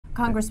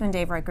Congressman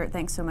Dave Reichert,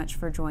 thanks so much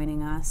for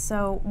joining us.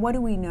 So what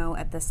do we know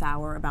at this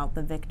hour about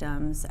the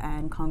victims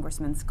and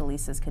Congressman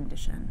Scalise's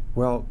condition?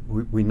 Well,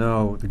 we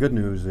know the good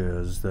news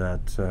is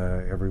that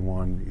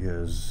everyone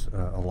is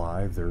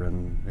alive. They're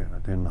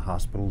in the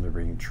hospital. They're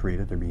being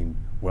treated. They're being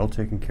well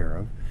taken care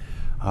of.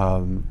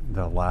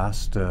 The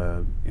last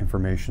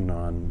information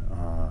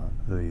on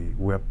the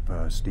whip,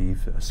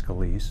 Steve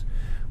Scalise,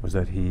 was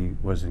that he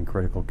was in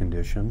critical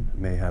condition,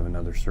 may have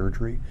another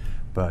surgery,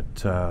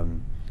 but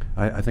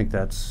I think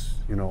that's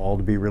all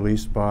to be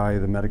released by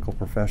the medical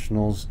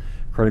professionals.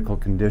 Critical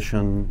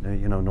condition,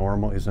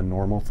 normal is a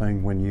normal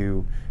thing when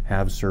you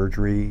have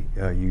surgery.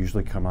 You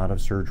usually come out of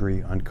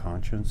surgery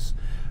unconscious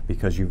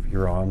because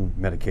you're on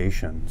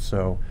medication.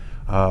 So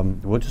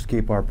we'll just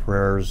keep our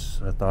prayers,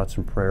 thoughts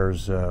and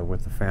prayers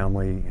with the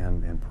family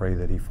and pray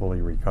that he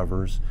fully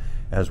recovers,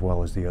 as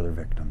well as the other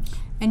victims.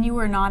 And you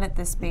were not at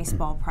this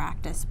baseball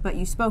practice, but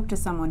you spoke to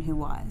someone who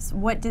was.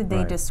 What did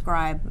they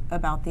describe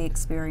about the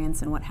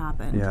experience and what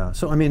happened? Yeah,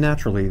 so I mean,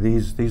 naturally,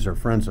 these are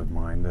friends of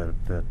mine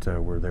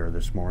that were there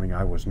this morning.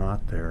 I was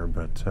not there,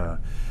 but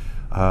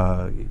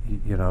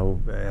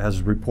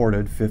as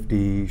reported,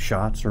 50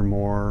 shots or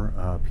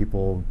more,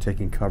 people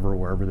taking cover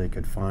wherever they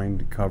could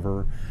find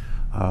cover.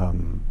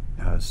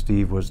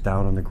 Steve was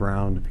down on the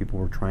ground. People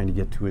were trying to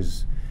get to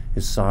his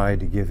side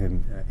to give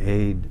him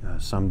aid.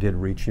 Some did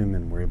reach him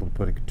and were able to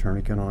put a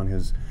tourniquet on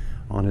his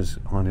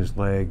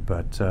leg.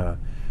 But the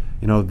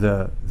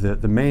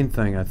main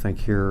thing I think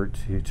here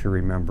to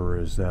remember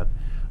is that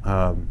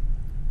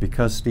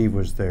because Steve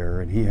was there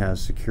and he has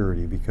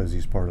security because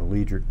he's part of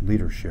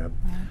leadership,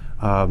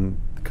 the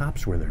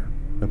cops were there.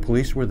 The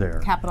police were there.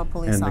 Capitol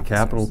Police officers. And the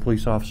Capitol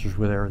Police officers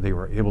were there. They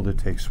were able to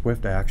take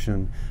swift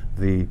action.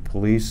 The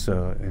police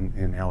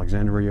in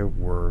Alexandria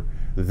were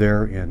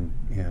there in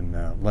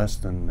less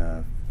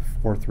than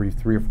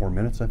 3 or 4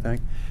 minutes, I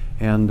think.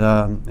 And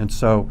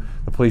so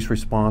the police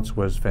response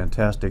was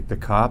fantastic. The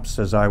cops,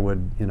 as I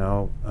would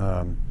do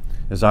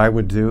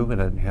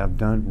and have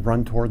done,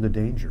 run toward the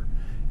danger.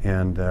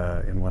 And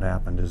what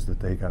happened is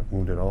that they got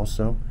wounded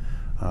also.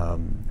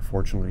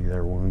 Fortunately,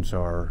 their wounds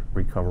are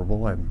recoverable.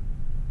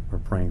 We're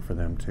praying for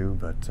them too,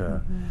 but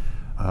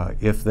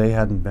if they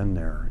hadn't been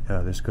there,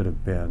 this could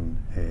have been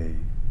a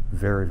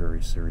very,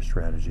 very serious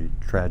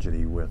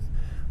tragedy with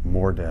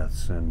more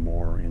deaths and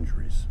more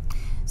injuries.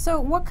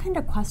 So what kind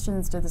of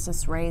questions does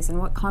this raise, and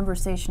what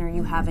conversation are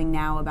you having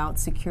now about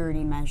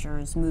security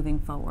measures moving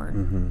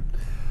forward?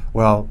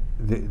 Well,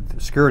 the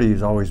security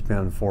has always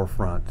been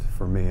forefront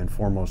for me and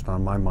foremost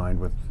on my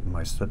mind with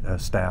my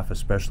staff,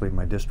 especially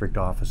my district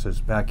offices.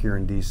 Back here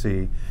in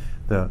D.C.,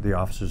 the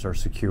offices are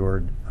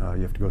secured.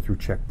 You have to go through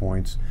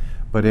checkpoints.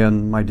 But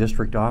in my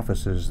district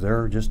offices,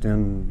 they're just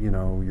in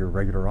your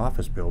regular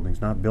office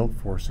buildings, not built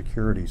for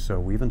security. So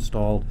we've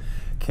installed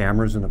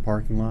cameras in the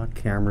parking lot,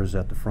 cameras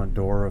at the front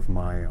door of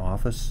my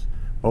office,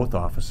 both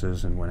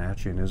offices in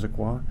Wenatchee and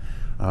Issaquah.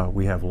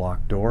 We have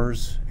locked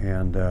doors,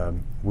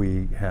 and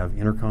we have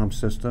intercom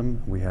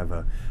system. We have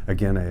a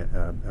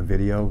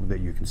video that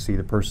you can see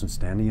the person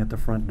standing at the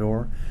front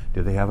door.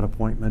 Do they have an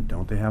appointment?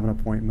 Don't they have an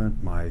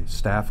appointment? My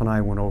staff and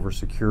I went over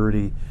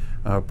security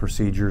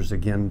procedures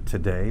again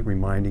today,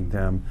 reminding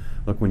them,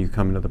 look, when you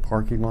come into the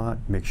parking lot,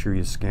 make sure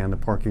you scan the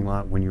parking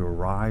lot when you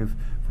arrive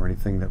for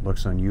anything that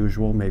looks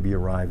unusual. Maybe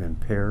arrive in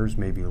pairs,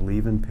 maybe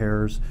leave in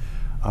pairs.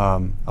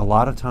 A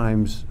lot of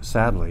times,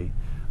 sadly,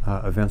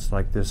 events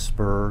like this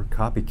spur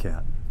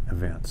copycat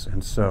events,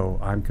 and so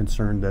I'm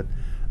concerned that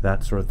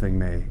that sort of thing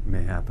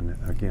may happen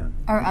again.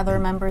 Are other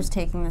members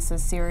taking this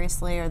as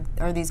seriously, or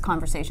are these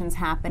conversations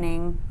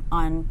happening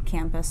on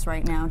campus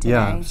right now today?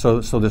 Yeah,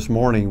 so this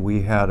morning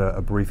we had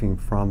a briefing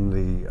from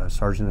the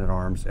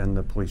Sergeant-at-Arms and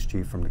the police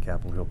chief from the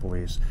Capitol Hill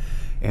Police,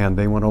 and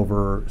they went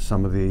over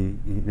some of the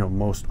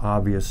most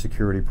obvious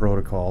security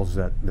protocols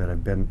that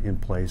have been in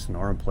place and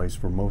are in place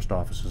for most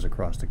offices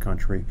across the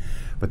country,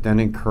 but then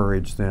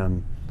encouraged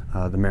them,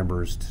 the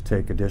members, to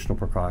take additional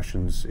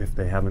precautions if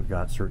they haven't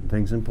got certain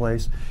things in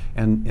place,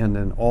 and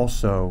then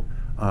also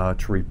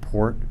to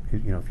report,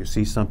 if you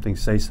see something,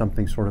 say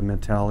something sort of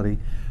mentality.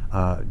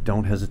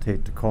 Don't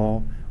hesitate to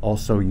call.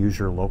 Also use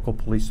your local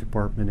police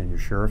department and your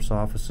sheriff's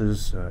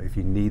offices if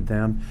you need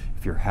them.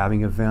 If you're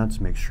having events,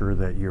 make sure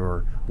that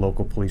your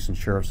local police and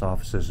sheriff's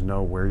offices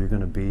know where you're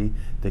going to be,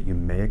 that you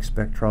may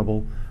expect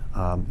trouble.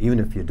 Even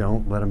if you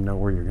don't, let them know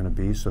where you're going to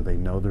be so they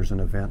know there's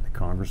an event, the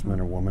congressman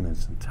or woman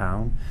is in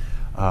town.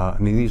 I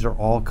mean, these are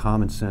all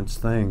common sense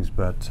things,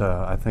 but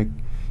I think,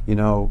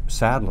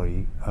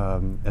 sadly,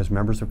 as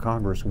members of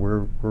Congress,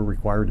 we're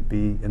required to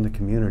be in the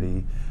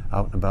community,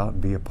 out and about,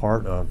 and be a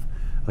part of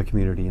the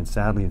community. And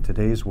sadly, in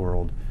today's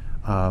world,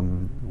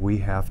 we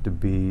have to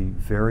be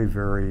very,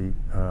 very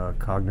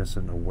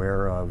cognizant and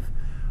aware of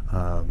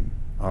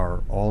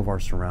all of our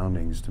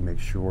surroundings to make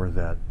sure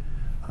that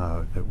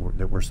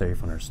that we're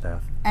safe and our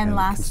staff and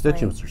lastly,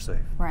 constituents are safe.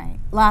 Right.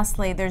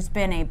 Lastly, there's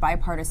been a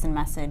bipartisan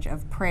message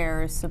of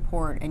prayers,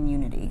 support, and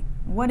unity.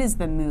 What is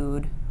the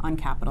mood on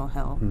Capitol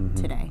Hill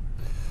today?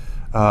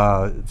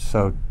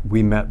 So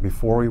we met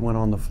before we went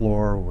on the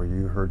floor, where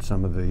you heard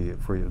some of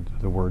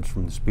the words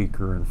from the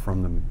speaker and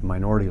from the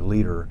minority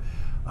leader.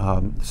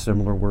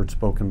 Similar words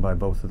spoken by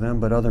both of them,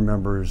 but other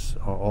members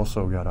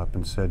also got up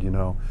and said, you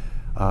know,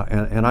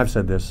 and I've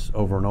said this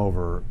over and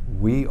over,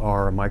 we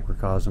are a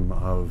microcosm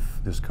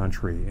of this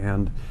country,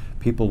 and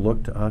people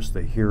look to us,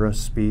 they hear us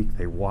speak,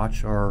 they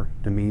watch our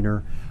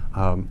demeanor.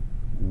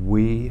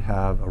 We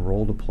have a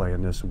role to play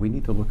in this. We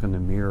need to look in the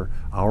mirror.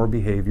 Our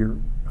behavior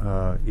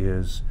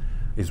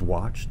is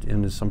watched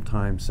and is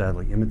sometimes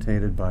sadly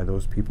imitated by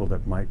those people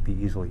that might be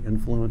easily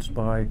influenced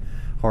by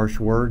harsh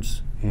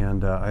words.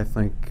 And I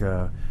think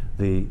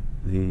the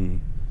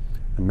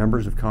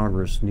members of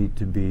Congress need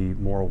to be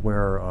more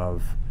aware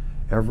of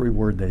every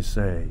word they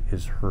say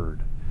is heard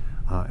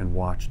and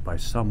watched by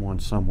someone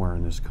somewhere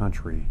in this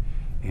country.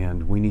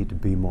 And we need to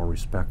be more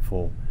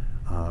respectful.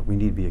 We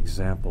need to be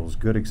examples,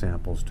 good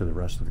examples to the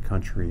rest of the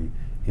country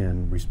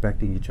in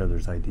respecting each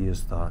other's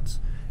ideas, thoughts,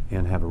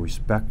 and have a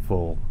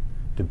respectful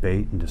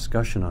debate and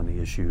discussion on the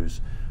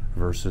issues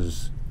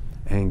versus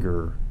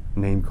anger,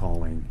 name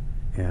calling,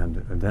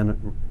 and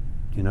then,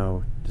 you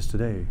know, just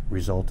today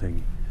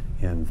resulting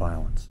in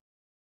violence.